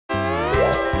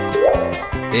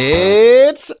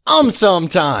It's AumSum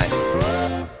time!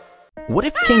 What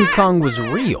if King Kong was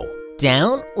real?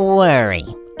 Don't worry,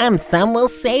 AumSum will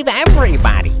save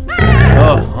everybody.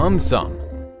 Oh, AumSum.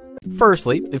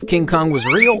 Firstly, if King Kong was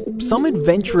real, some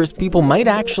adventurous people might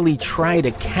actually try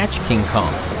to catch King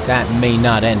Kong. That may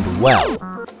not end well.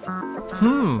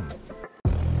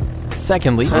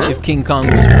 Secondly, if King Kong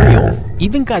was real,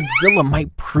 even Godzilla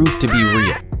might prove to be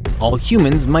real. All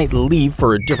humans might leave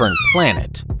for a different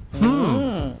planet.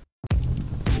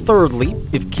 Thirdly,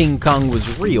 if King Kong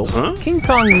was real, King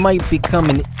Kong might become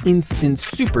an instant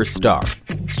superstar.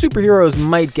 Superheroes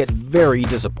might get very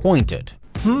disappointed.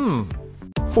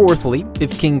 Fourthly,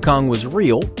 if King Kong was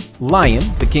real, Lion,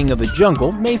 the king of the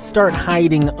jungle, may start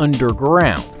hiding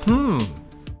underground.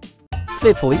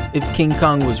 Fifthly, if King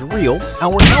Kong was real,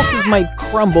 our houses might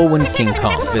crumble when King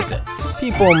Kong visits.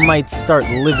 People might start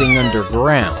living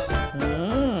underground.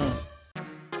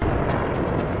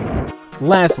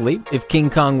 Lastly, if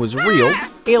King Kong was real,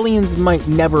 aliens might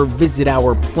never visit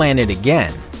our planet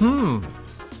again.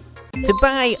 To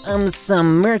buy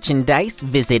AumSum merchandise,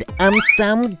 visit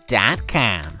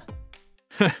AumSum.com.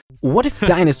 What if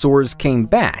dinosaurs came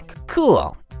back?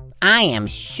 Cool. I am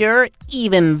sure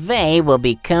even they will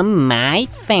become my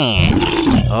fans.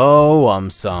 Oh,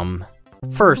 AumSum.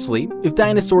 Firstly, if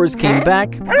dinosaurs came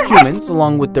back, humans,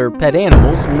 along with their pet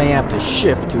animals, may have to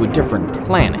shift to a different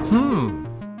planet.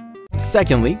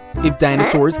 Secondly, if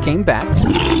dinosaurs came back,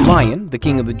 Lion, the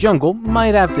king of the jungle,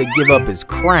 might have to give up his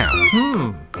crown.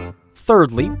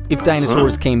 Thirdly, if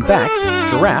dinosaurs came back,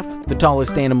 Giraffe, the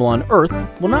tallest animal on Earth,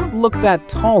 will not look that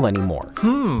tall anymore.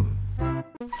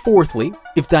 Fourthly,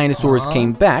 if dinosaurs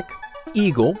came back,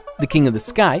 Eagle, the king of the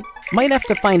sky, might have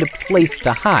to find a place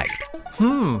to hide.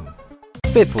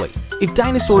 Fifthly, if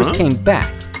dinosaurs came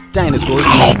back, dinosaurs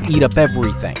might eat up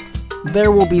everything.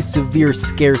 There will be severe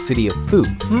scarcity of food.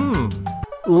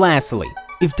 Lastly,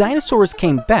 if dinosaurs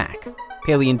came back,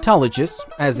 paleontologists,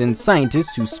 as in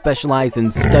scientists who specialize in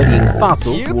studying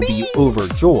fossils, will be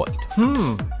overjoyed.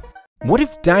 What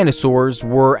if dinosaurs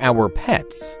were our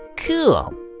pets?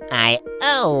 Cool. I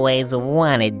always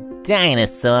wanted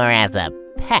dinosaur as a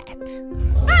pet.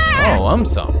 Oh,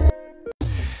 AumSum.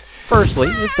 Firstly,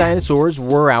 if dinosaurs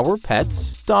were our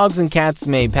pets, dogs and cats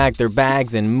may pack their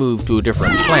bags and move to a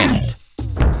different planet.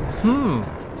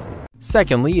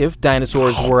 Secondly, if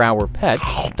dinosaurs were our pets,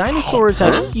 dinosaurs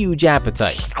have huge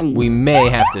appetite. We may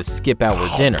have to skip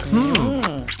our dinner.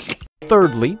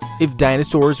 Thirdly, if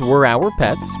dinosaurs were our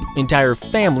pets, entire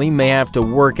family may have to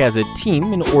work as a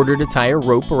team in order to tie a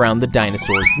rope around the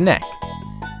dinosaur's neck.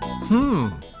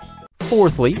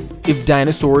 Fourthly, if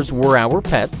dinosaurs were our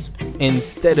pets,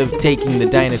 instead of taking the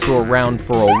dinosaur around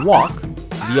for a walk,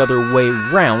 the other way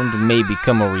round may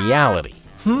become a reality.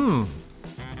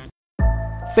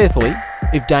 Fifthly,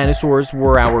 if dinosaurs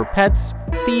were our pets,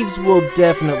 thieves will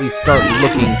definitely start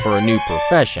looking for a new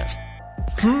profession.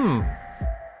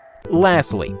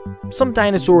 Lastly, some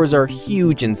dinosaurs are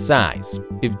huge in size.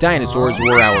 If dinosaurs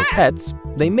were our pets,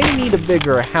 they may need a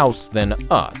bigger house than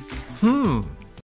us.